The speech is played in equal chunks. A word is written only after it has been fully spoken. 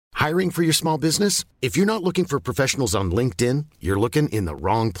Hiring for your small business? If you're not looking for professionals on LinkedIn, you're looking in the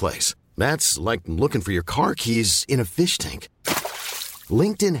wrong place. That's like looking for your car keys in a fish tank.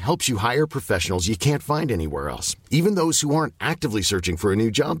 LinkedIn helps you hire professionals you can't find anywhere else, even those who aren't actively searching for a new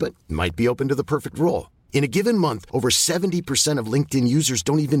job but might be open to the perfect role. In a given month, over 70% of LinkedIn users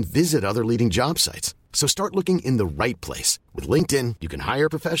don't even visit other leading job sites. So start looking in the right place. With LinkedIn, you can hire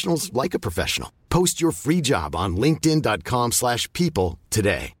professionals like a professional. Post your free job on linkedin.com/people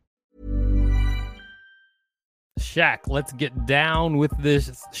today. Shaq, let's get down with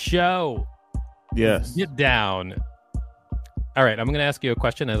this show. Yes. Get down. All right, I'm going to ask you a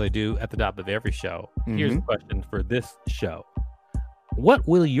question as I do at the top of every show. Here's the question for this show. What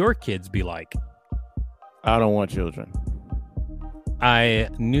will your kids be like? I don't want children. I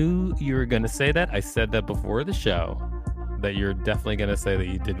knew you were going to say that. I said that before the show, that you're definitely going to say that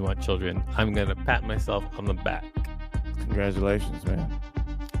you didn't want children. I'm going to pat myself on the back. Congratulations, man.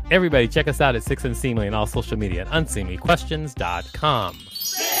 Everybody, check us out at Six Unseemly and all social media at unseemlyquestions.com.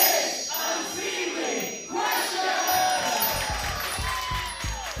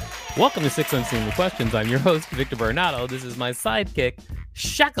 Welcome to Six Unseemly Questions. I'm your host, Victor Bernardo. This is my sidekick,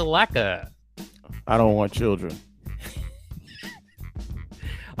 Shakalaka. I don't want children.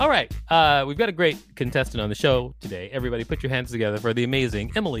 All right. We've got a great contestant on the show today. Everybody put your hands together for the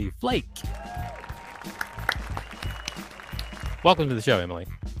amazing Emily Flake. Welcome to the show, Emily.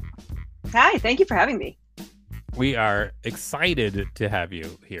 Hi, thank you for having me. We are excited to have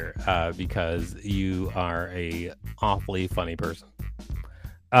you here because you are a awfully funny person.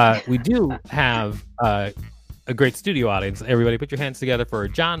 We do have a great studio audience. Everybody put your hands together for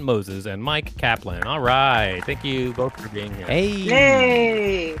John Moses and Mike Kaplan. All right. Thank you both for being here.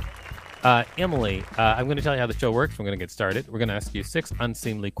 Yay! Emily, I'm going to tell you how the show works. We're going to get started. We're going to ask you 6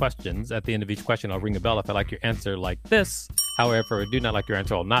 unseemly questions. At the end of each question, I'll ring a bell if I like your answer like this. However, if I do not like your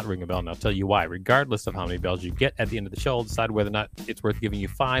answer, I'll not ring a bell, and I'll tell you why. Regardless of how many bells you get at the end of the show, I'll decide whether or not it's worth giving you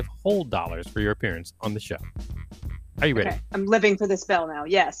 $5 whole for your appearance on the show. Are you ready? Okay. I'm living for this bell now.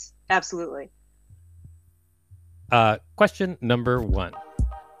 Yes, absolutely. Question number 1.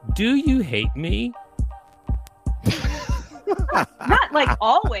 Do you hate me? Not like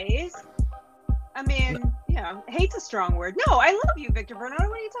always. I mean, hate's a strong word. No, I love you, Victor Bernardo.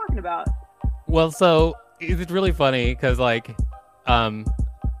 What are you talking about? Well, so it's really funny because, like, I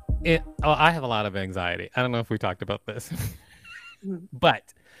have a lot of anxiety. I don't know if we talked about this,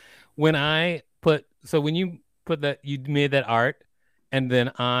 but when you put that, you made that art, and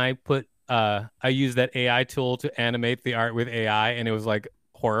then I used that AI tool to animate the art with AI, and it was like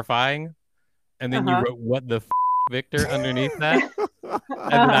horrifying. And then you wrote "What the Victor" underneath that, and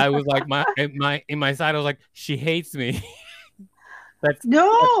then I was like, in my side, I was like, she hates me. That's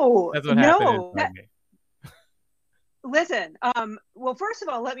what happened inside me. Listen, well, first of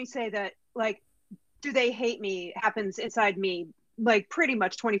all, let me say that, like, do they hate me happens inside me, like, pretty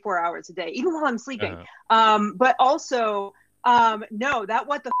much 24 hours a day, even while I'm sleeping. But also, no, that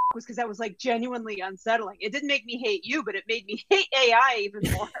what the was because that was, like, genuinely unsettling. It didn't make me hate you, but it made me hate AI even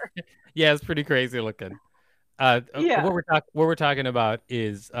more. Yeah, it's pretty crazy looking. What we're talking about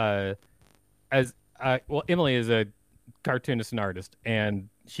is Emily is a cartoonist and artist, and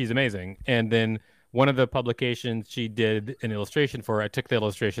she's amazing. And then one of the publications she did an illustration for, I took the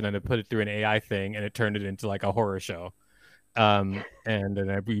illustration and I put it through an AI thing, and it turned it into like a horror show. And then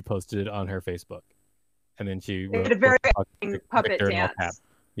I reposted it on her Facebook. And then she did a very puppet dance.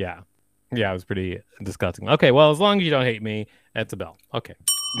 Yeah, it was pretty disgusting. Okay, well, as long as you don't hate me, that's a bell. Okay.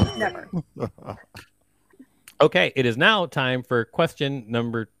 Never. Okay, it is now time for question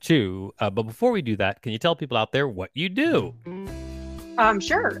number 2. But before we do that, can you tell people out there what you do?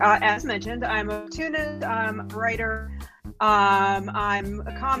 Sure. As mentioned, I'm a cartoonist, I'm a writer, I'm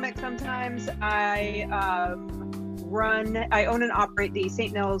a comic sometimes. I own and operate the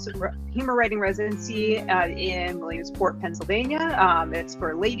St. Nels Humor Writing Residency in Williamsport, Pennsylvania. It's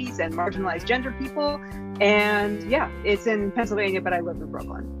for ladies and marginalized gender people. And yeah, it's in Pennsylvania, but I live in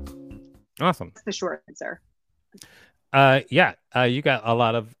Brooklyn. Awesome. That's the short answer. You got a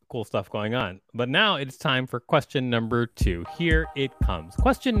lot of cool stuff going on. But now it's time for question number 2. Here it comes.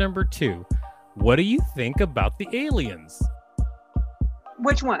 Question number 2. What do you think about the aliens?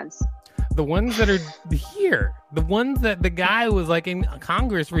 Which ones? The ones that are here. The ones that the guy was like in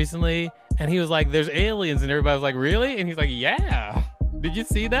Congress recently, and he was like, there's aliens, and everybody was like, really? And he's like, yeah. Did you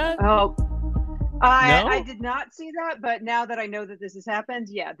see that? Oh, No? I did not see that, but now that I know that this has happened,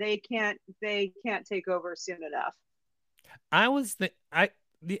 yeah, they can't take over soon enough. I'm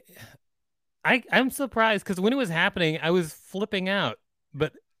surprised because when it was happening, I was flipping out.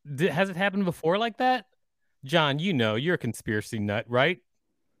 But has it happened before like that? John, you're a conspiracy nut, right?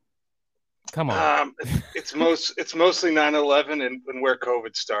 Come on. It's mostly 9/11 and where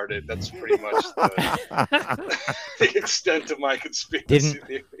COVID started. That's pretty much the extent of my conspiracy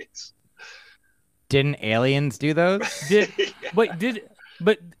theories. Didn't aliens do those?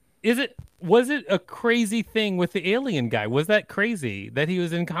 Was it a crazy thing with the alien guy? Was that crazy that he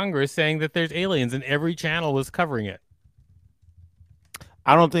was in Congress saying that there's aliens and every channel was covering it?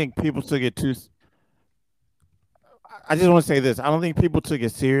 I don't think people took it too. I just want to say this. I don't think people took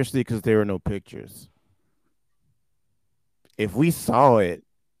it seriously because there were no pictures. If we saw it,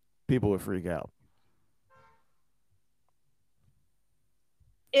 people would freak out.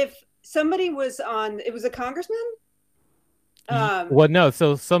 If somebody was it was a congressman? Well, no.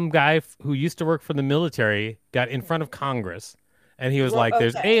 So some guy who used to work for the military got in front of Congress, and he was like,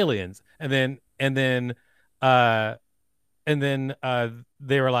 "There's aliens," and then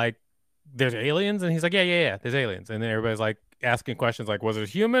they were like, "There's aliens," and he's like, "Yeah, there's aliens," and then everybody's like asking questions like, "Was it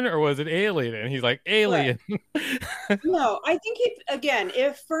human or was it alien?" And he's like, "Alien." Right. No, I think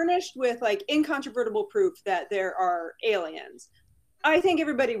if furnished with like incontrovertible proof that there are aliens, I think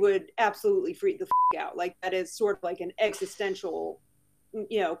everybody would absolutely freak the out. Like that is sort of like an existential,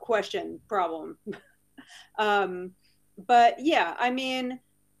 question problem. But yeah, I mean,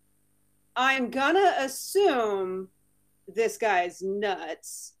 I'm gonna assume this guy's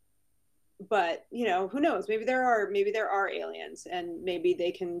nuts, but who knows? Maybe there are aliens, and maybe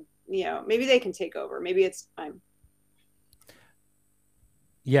they can, maybe they can take over. Maybe it's time.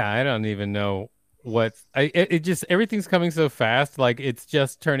 Yeah, I don't even know. It just everything's coming so fast, like it's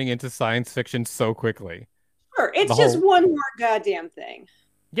just turning into science fiction so quickly. Sure, it's just one more goddamn thing.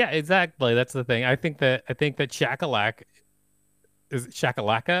 Yeah, exactly. That's the thing. I think that Shakalaka is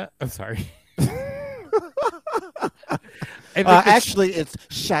Shakalaka. I'm sorry. Actually, it's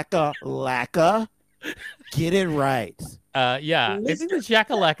Shakalaka. Get it right. Yeah, I think that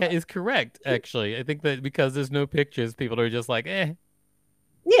Shakalaka is correct. Actually, I think that because there's no pictures, people are just like, eh.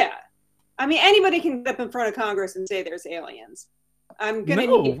 Yeah. I mean, anybody can get up in front of Congress and say there's aliens. I'm gonna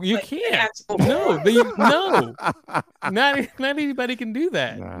need. You can't. No, not anybody can do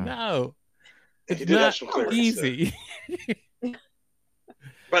that. No, it's not easy.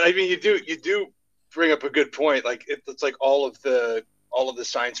 But I mean, you do bring up a good point. Like it's like all of the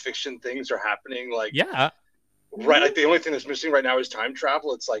science fiction things are happening. Like right. Like the only thing that's missing right now is time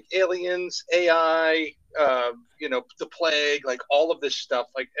travel. It's like aliens, AI. The plague, like all of this stuff,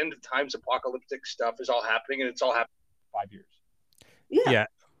 like end of times apocalyptic stuff is all happening, and it's all happening in 5 years. Yeah.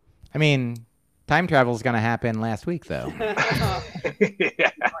 I mean, time travel is going to happen last week, though.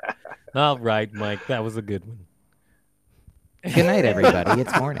 All right, Mike, that was a good one. Good night, everybody.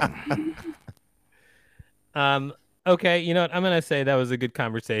 It's morning. Okay, you know what? I'm going to say that was a good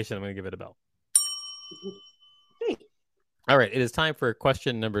conversation. I'm going to give it a bell. All right, it is time for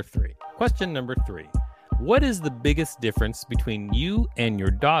question number 3. Question number 3. What is the biggest difference between you and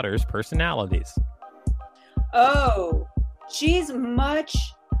your daughter's personalities? Oh, she's much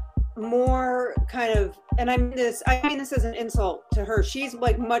more kind of, and I mean this as an insult to her. She's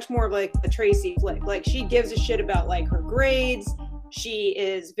like much more like the Tracy Flick. Like she gives a shit about like her grades. She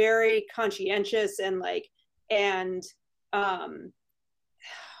is very conscientious and what's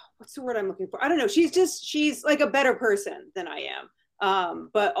the word I'm looking for? I don't know. She's like a better person than I am.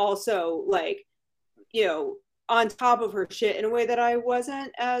 But also like, on top of her shit in a way that I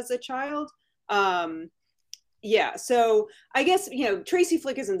wasn't as a child. Yeah. So I guess, Tracy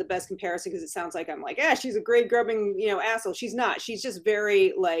Flick isn't the best comparison because it sounds like I'm like, she's a grade grubbing, asshole. She's not. She's just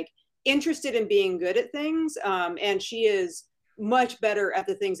very like interested in being good at things. And she is much better at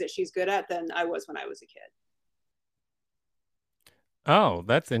the things that she's good at than I was when I was a kid. Oh,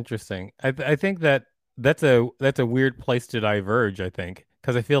 that's interesting. I think that's a weird place to diverge, I think.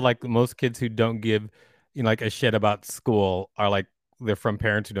 Because I feel like most kids who don't give, like a shit about school are like they're from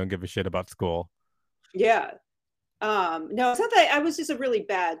parents who don't give a shit about school. Yeah. No, it's not that. I was just a really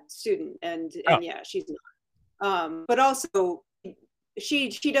bad student, and yeah, she's not. But also, she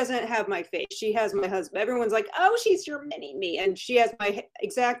doesn't have my face. She has my husband. Everyone's like, oh, she's your mini me, and she has my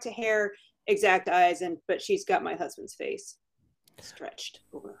exact hair, exact eyes, but she's got my husband's face stretched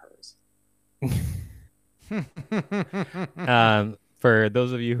over hers. For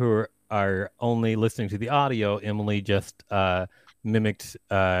those of you who are only listening to the audio, Emily just mimicked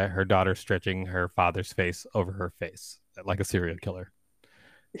her daughter stretching her father's face over her face like a serial killer.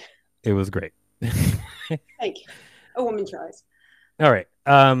 It was great. Thank you. A woman tries. All right.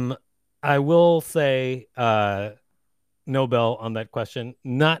 I will say no bell on that question.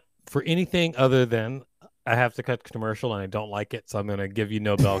 Not for anything other than I have to cut commercial and I don't like it, so I'm going to give you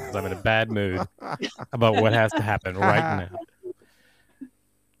no bell because I'm in a bad mood about what has to happen right now.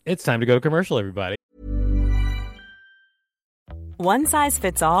 It's time to go to commercial, everybody. One size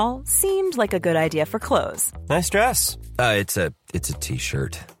fits all seemed like a good idea for clothes. Nice dress. It's a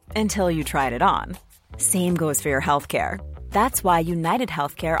t-shirt. Until you tried it on. Same goes for your healthcare. That's why United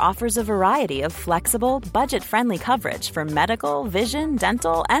Healthcare offers a variety of flexible, budget-friendly coverage for medical, vision,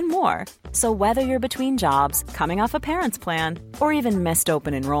 dental, and more. So whether you're between jobs, coming off a parent's plan, or even missed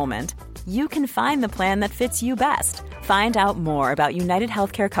open enrollment, you can find the plan that fits you best. Find out more about United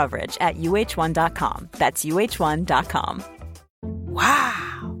Healthcare coverage at uh1.com. That's uh1.com.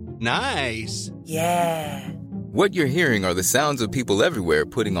 Wow. Nice. Yeah. What you're hearing are the sounds of people everywhere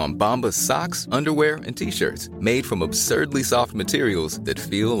putting on Bombas socks, underwear, and T-shirts made from absurdly soft materials that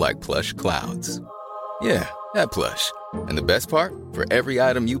feel like plush clouds. Yeah, that plush. And the best part? For every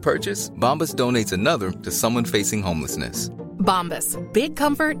item you purchase, Bombas donates another to someone facing homelessness. Bombas. Big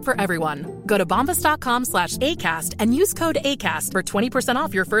comfort for everyone. Go to bombas.com/ACAST and use code ACAST for 20%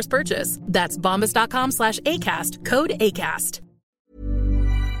 off your first purchase. That's bombas.com/ACAST. Code ACAST.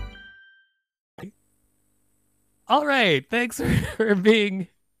 All right. Thanks for being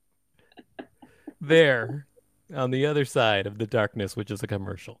there on the other side of the darkness, which is a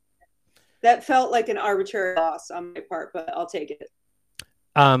commercial. That felt like an arbitrary loss on my part, but I'll take it.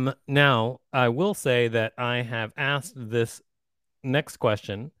 Now, I will say that I have asked this next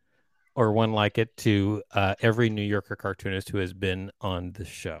question, or one like it, to every New Yorker cartoonist who has been on the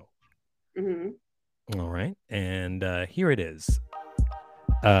show. Mm-hmm. All right. And here it is.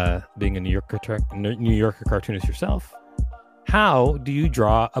 Being a New Yorker cartoonist yourself, how do you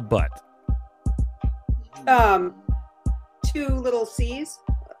draw a butt? 2 little C's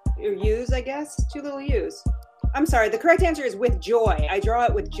or U's, I guess. 2 little U's. I'm sorry. The correct answer is with joy. I draw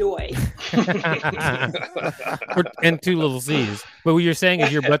it with joy. And 2 little C's. But what you're saying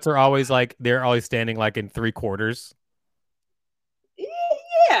is your butts are always like, they're always standing like in 3/4.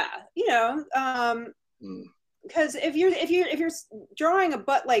 Yeah, because if you're drawing a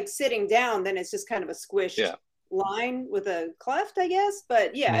butt like sitting down, then it's just kind of a squished line with a cleft, I guess.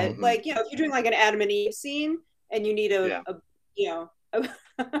 But yeah, like if you're doing like an Adam and Eve scene and you need a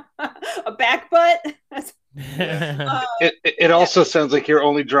back butt. It also sounds like you're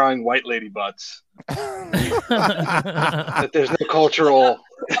only drawing white lady butts. That there's no cultural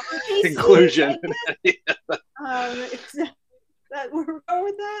inclusion. That we're going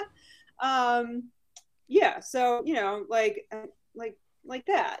with that. Yeah. So like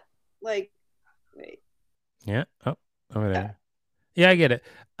that. Like, wait. Yeah. Oh, over there. Yeah, I get it.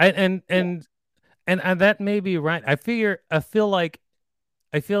 And that may be right. I feel like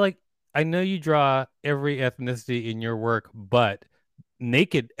I know you draw every ethnicity in your work, but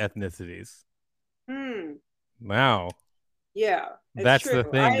naked ethnicities. Wow. Yeah. That's true. the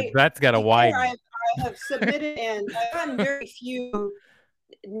thing. That's got to widen. I have submitted and I've gotten very few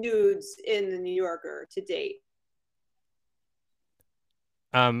nudes in the New Yorker to date.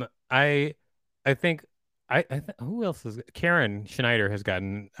 I think who else is Karen Schneider has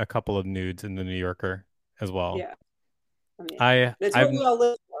gotten a couple of nudes in the New Yorker as well. Yeah. That's what we all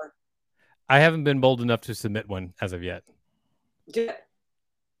live for. I haven't been bold enough to submit one as of yet.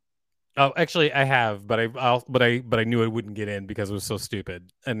 Oh, actually, I have, but I knew it wouldn't get in because it was so stupid,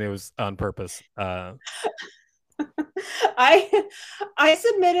 and it was on purpose. I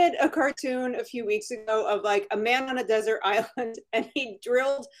submitted a cartoon a few weeks ago of like a man on a desert island, and he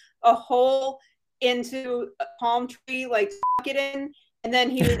drilled a hole into a palm tree, like it in, and then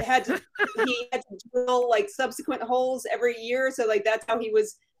he had to drill like subsequent holes every year. So like that's how he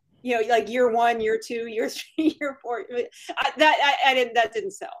was, like year 1, year 2, year 3, year 4. That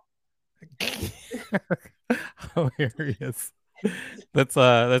didn't sell. Hilarious.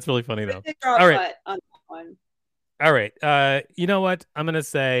 That's really funny though. All right. On that one. All right. You know what? I'm gonna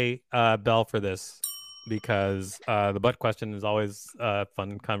say Belle for this because the butt question is always a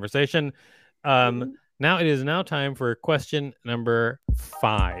fun conversation. Now it is time for question number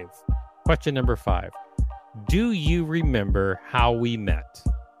 5. Question number 5. Do you remember how we met?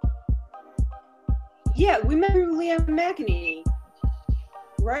 Yeah, we met Liam McEnany,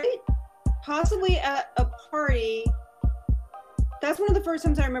 right? Possibly at a party. That's one of the first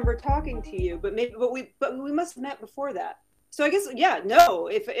times I remember talking to you. But we must have met before that. So I guess no.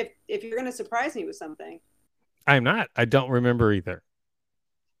 If you're gonna surprise me with something, I'm not. I don't remember either.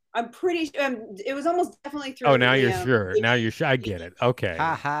 I'm pretty sure it was almost definitely through. Oh, now you're sure. Now you're sure. I get it. Okay.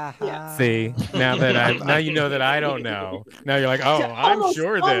 Ha ha ha. Yeah. See, now you know that I don't know. Now you're like, oh, I'm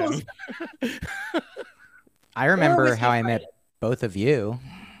sure then. I remember how I met both of you.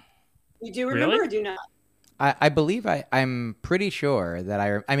 You do remember or do not? I believe I'm pretty sure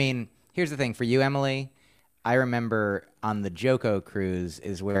that I mean, here's the thing for you, Emily. I remember on the Joko cruise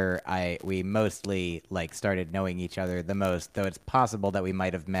is where we mostly like started knowing each other the most, though it's possible that we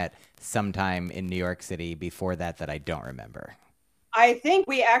might have met sometime in New York City before that I don't remember. I think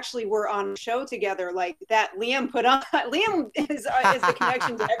we actually were on a show together like that Liam put on. Liam is the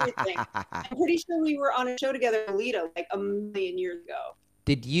connection to everything. I'm pretty sure we were on a show together in Alita like a million years ago.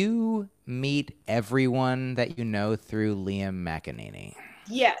 Did you meet everyone that you know through Liam McEnany?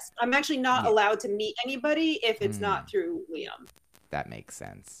 Yes. I'm actually not allowed to meet anybody if it's not through Liam. That makes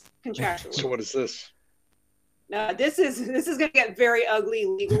sense. Contractually. So what is this? This is going to get very ugly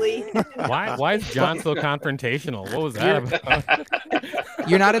legally. Why is John so confrontational? What was that about?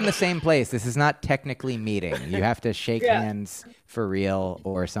 You're not in the same place. This is not technically meeting. You have to shake hands for real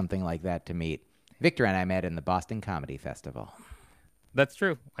or something like that to meet. Victor and I met in the Boston Comedy Festival. That's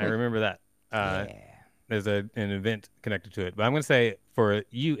true. I remember that. There's an event connected to it. But I'm going to say for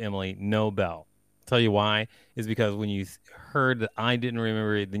you, Emily, no Bell. Tell you why is because when you heard that I didn't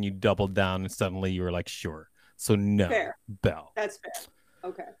remember it, then you doubled down and suddenly you were like, sure. So no, fair. Bell. That's fair.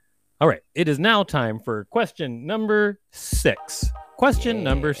 Okay. All right. It is now time for question number 6. Question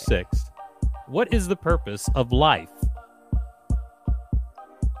number 6. What is the purpose of life?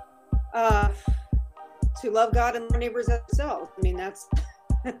 To love God and our neighbors as ourselves. I mean, that's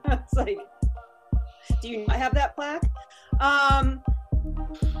like, do you not have that plaque?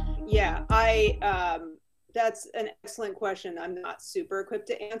 That's an excellent question. I'm not super equipped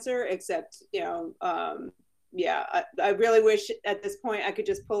to answer, except, I really wish at this point I could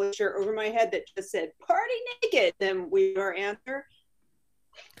just pull a shirt over my head that just said party naked, then we our answer.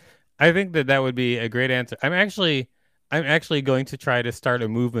 I think that would be a great answer. I'm actually going to try to start a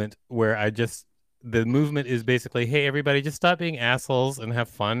movement where the movement is basically, hey, everybody, just stop being assholes and have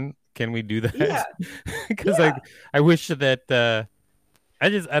fun. Can we do that? Yeah. Because I wish that I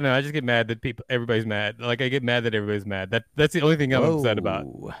don't know. I just get mad that everybody's mad. Like I get mad that everybody's mad. That's the only thing I'm upset about.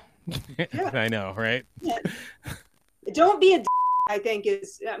 I know, right? Yeah. Don't be a I think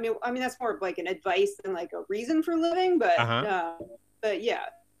is, I mean, that's more of like an advice than like a reason for living, but yeah,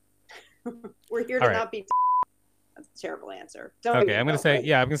 we're here to not be. That's a terrible answer. I'm going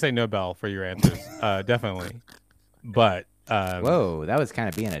to say no Bell for your answers. Definitely. But, whoa, that was kind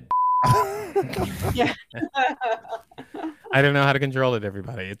of being a yeah. I don't know how to control it,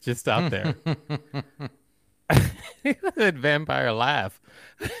 everybody. It's just out there. That vampire laugh.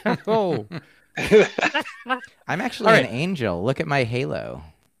 Oh. I'm actually an angel. Look at my halo.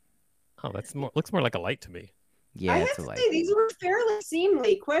 Oh, looks more like a light to me. Yeah, I it's have a light. to say, these were fairly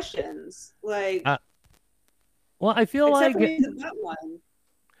seemly questions. Like, well, I feel except like for the butt one.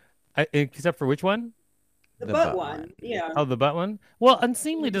 Except for which one? The butt one. Yeah. Oh, the butt one. Well,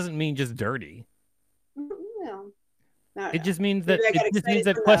 unseemly doesn't mean just dirty. No. It just means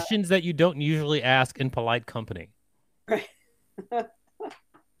that questions that you don't usually ask in polite company. Right.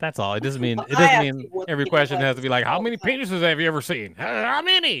 That's all. It doesn't mean every question has to be like, how many penises have you ever seen? How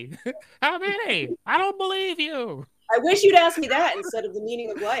many? How many? I don't believe you. I wish you'd ask me that instead of the meaning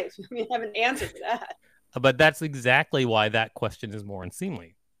of life. I mean, I have an answer to that. But that's exactly why that question is more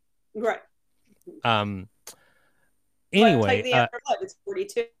unseemly. Right. Anyway, it's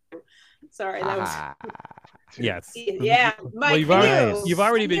 42. Sorry, that was. Yes. Yeah. Well, you've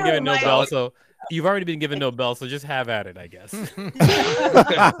already been given no Bell, so you've already been given no Bell, so just have at it, I guess.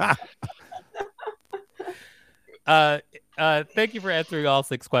 Thank you for answering all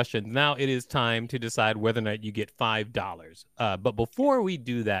 6 questions. Now it is time to decide whether or not you get $5. But before we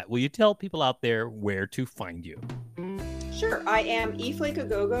do that, will you tell people out there where to find you? Sure. I am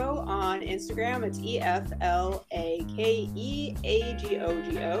eFlakeagogo on Instagram. It's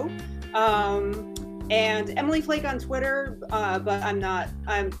EFLAKEAGOGO. And Emily Flake on Twitter, but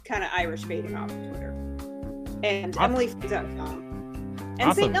I'm kind of Irish fading off of Twitter. And EmilyFlake.com.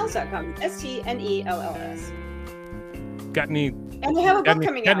 And StNels.com. STNELLS. Got any? And we have a book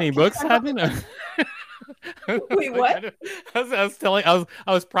coming out. Got any books happening? Wait, what? I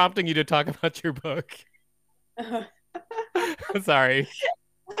was prompting you to talk about your book. Sorry.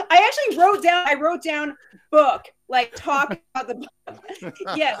 I actually wrote down book, like talk about the book.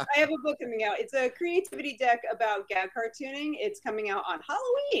 Yes, I have a book coming out. It's a creativity deck about gag cartooning. It's coming out on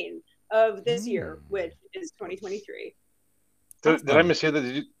Halloween of this year, which is 2023. Did I mishear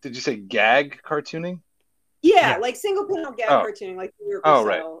that? Did you say gag cartooning? Yeah, like single panel gag cartooning, like the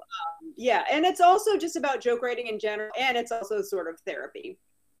right. Yeah, and it's also just about joke writing in general, and it's also sort of therapy.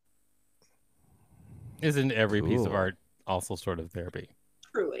 Isn't every piece of art also sort of therapy?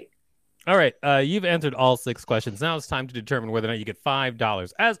 Truly. All right, you've answered all 6 questions. Now it's time to determine whether or not you get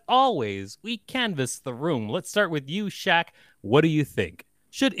 $5. As always, we canvass the room. Let's start with you, Shaq. What do you think?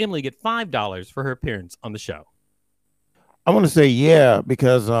 Should Emily get $5 for her appearance on the show? I want to say yeah,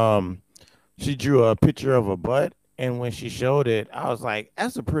 because she drew a picture of a butt, and when she showed it, I was like,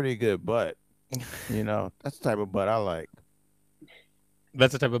 that's a pretty good butt. You know, that's the type of butt I like.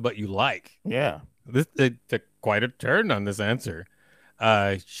 That's the type of butt you like? Yeah. This took quite a turn on this answer.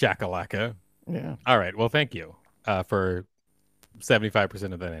 Shakalaka. Yeah. All right. Well, thank you for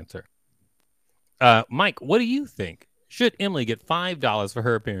 75% of that answer. Mike, what do you think? Should Emily get $5 for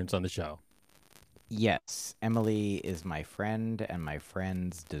her appearance on the show? Yes, Emily is my friend, and my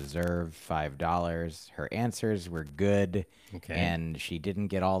friends deserve $5. Her answers were good, and she didn't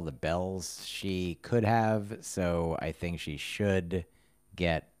get all the bells she could have, so I think she should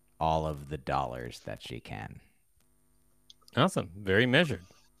get all of the dollars that she can. Awesome. Very measured.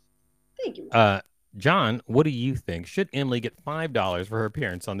 Thank you. John, what do you think? Should Emily get $5 for her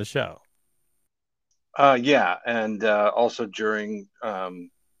appearance on the show? Yeah, and also during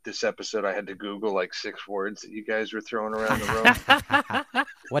this episode, I had to Google like 6 words that you guys were throwing around the room.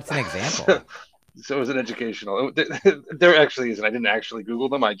 What's an example? So it was an educational. There actually isn't. I didn't actually Google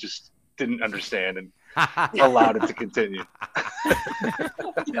them. I just didn't understand and allowed it to continue.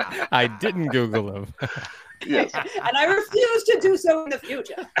 I didn't Google them. Yes. And I refuse to do so in the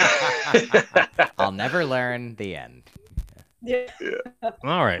future. I'll never learn. The end. Yeah.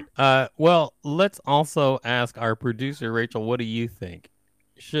 All right. Well, let's also ask our producer, Rachel, what do you think?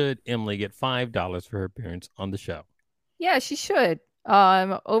 Should Emily get $5 for her appearance on the show? Yeah, she should.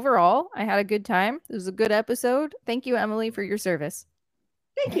 Overall, I had a good time. It was a good episode. Thank you, Emily, for your service.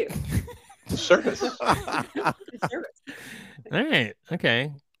 Thank you. Service. All right.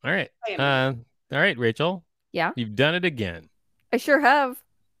 Okay. All right. All right, Rachel. Yeah. You've done it again. I sure have.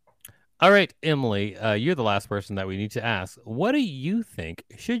 All right, Emily, you're the last person that we need to ask. What do you think?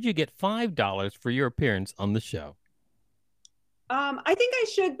 Should you get $5 for your appearance on the show? I think I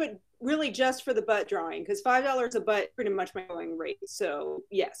should, but really just for the butt drawing, because $5 a butt pretty much my going rate. So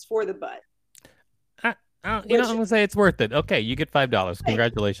yes, for the butt. I'm gonna say it's worth it. Okay, you get $5.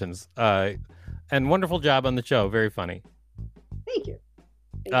 Congratulations. And wonderful job on the show. Very funny. Thank you.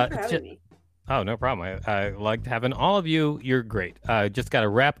 Thank you for having me. Oh, no problem. I liked having all of you. You're great. Just got to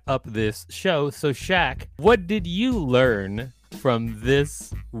wrap up this show. So, Shaq, what did you learn from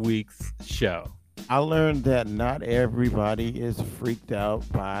this week's show? I learned that not everybody is freaked out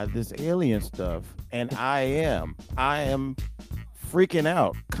by this alien stuff. And I am freaking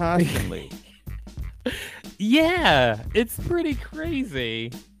out constantly. Yeah, it's pretty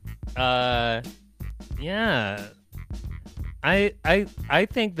crazy. Yeah. I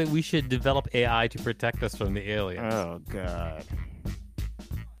think that we should develop AI to protect us from the aliens. Oh, God.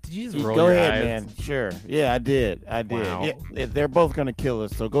 Did you just roll go your ahead, eyes? man. Sure. Yeah, I did. Wow. Yeah, they're both going to kill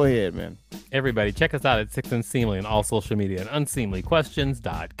us, so go ahead, man. Everybody, check us out at Six Unseemly on all social media and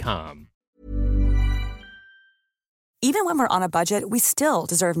unseemlyquestions.com. Even when we're on a budget, we still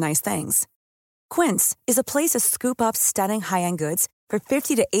deserve nice things. Quince is a place to scoop up stunning high-end goods for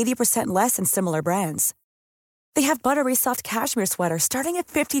 50 to 80% less than similar brands. They have buttery soft cashmere sweaters starting at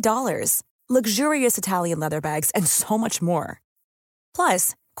 $50, luxurious Italian leather bags, and so much more.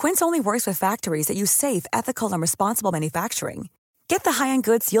 Plus, Quince only works with factories that use safe, ethical, and responsible manufacturing. Get the high-end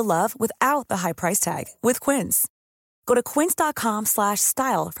goods you'll love without the high price tag with Quince. Go to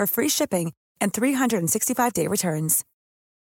quince.com/style for free shipping and 365-day returns.